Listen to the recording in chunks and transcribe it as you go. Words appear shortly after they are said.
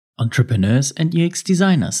Entrepreneurs and UX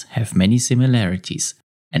designers have many similarities,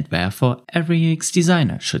 and therefore every UX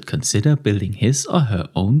designer should consider building his or her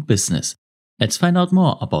own business. Let's find out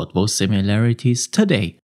more about those similarities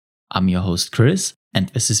today. I'm your host Chris, and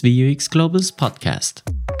this is the UX Global's podcast.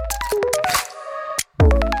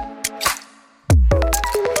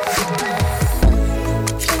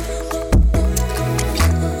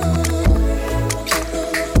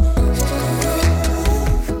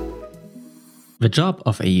 The job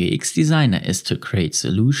of a UX designer is to create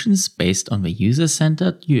solutions based on the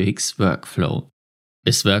user-centered UX workflow.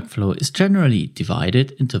 This workflow is generally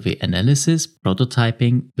divided into the analysis,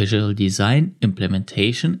 prototyping, visual design,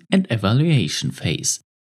 implementation, and evaluation phase.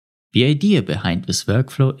 The idea behind this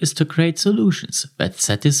workflow is to create solutions that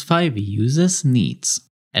satisfy the user's needs.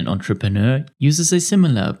 An entrepreneur uses a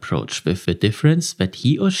similar approach with the difference that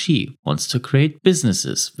he or she wants to create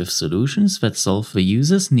businesses with solutions that solve the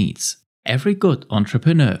user's needs. Every good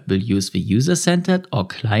entrepreneur will use the user-centered or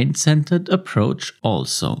client-centered approach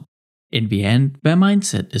also. In the end, their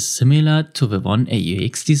mindset is similar to the one a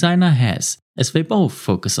UX designer has, as they both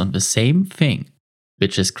focus on the same thing,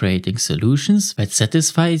 which is creating solutions that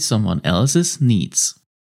satisfy someone else's needs.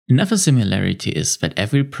 Another similarity is that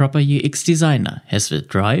every proper UX designer has the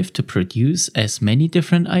drive to produce as many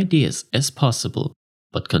different ideas as possible,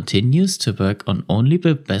 but continues to work on only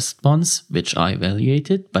the best ones which are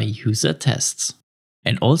evaluated by user tests.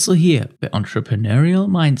 And also here, the entrepreneurial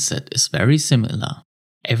mindset is very similar.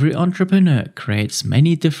 Every entrepreneur creates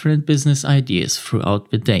many different business ideas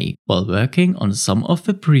throughout the day while working on some of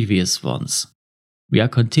the previous ones. We are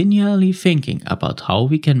continually thinking about how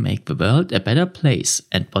we can make the world a better place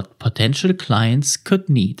and what potential clients could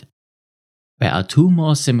need. There are two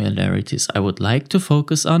more similarities I would like to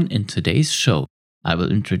focus on in today's show. I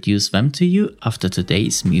will introduce them to you after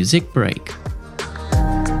today's music break.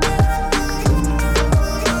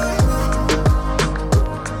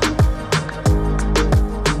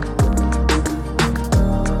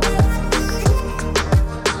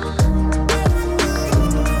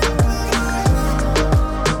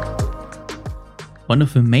 One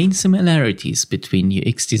of the main similarities between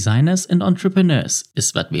UX designers and entrepreneurs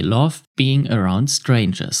is that we love being around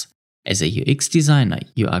strangers. As a UX designer,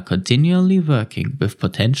 you are continually working with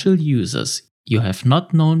potential users you have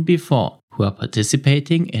not known before who are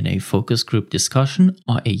participating in a focus group discussion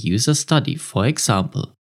or a user study, for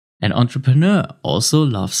example. An entrepreneur also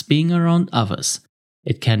loves being around others.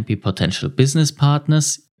 It can be potential business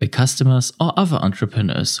partners, the customers, or other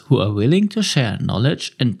entrepreneurs who are willing to share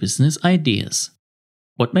knowledge and business ideas.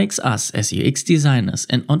 What makes us as UX designers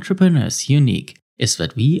and entrepreneurs unique is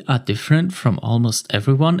that we are different from almost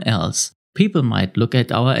everyone else. People might look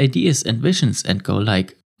at our ideas and visions and go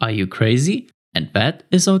like, "Are you crazy?" And that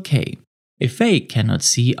is okay. If they cannot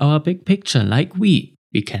see our big picture like we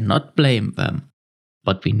cannot blame them.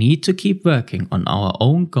 But we need to keep working on our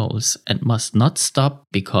own goals and must not stop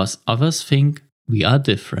because others think we are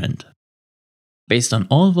different. Based on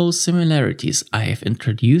all those similarities, I have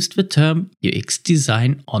introduced the term UX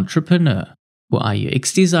design entrepreneur, who are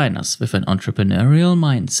UX designers with an entrepreneurial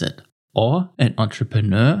mindset, or an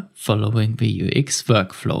entrepreneur following the UX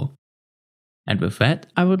workflow. And with that,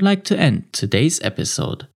 I would like to end today's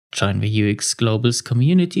episode. Join the UX Global's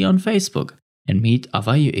community on Facebook and meet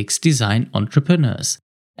other UX design entrepreneurs.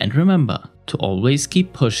 And remember to always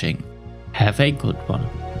keep pushing. Have a good one.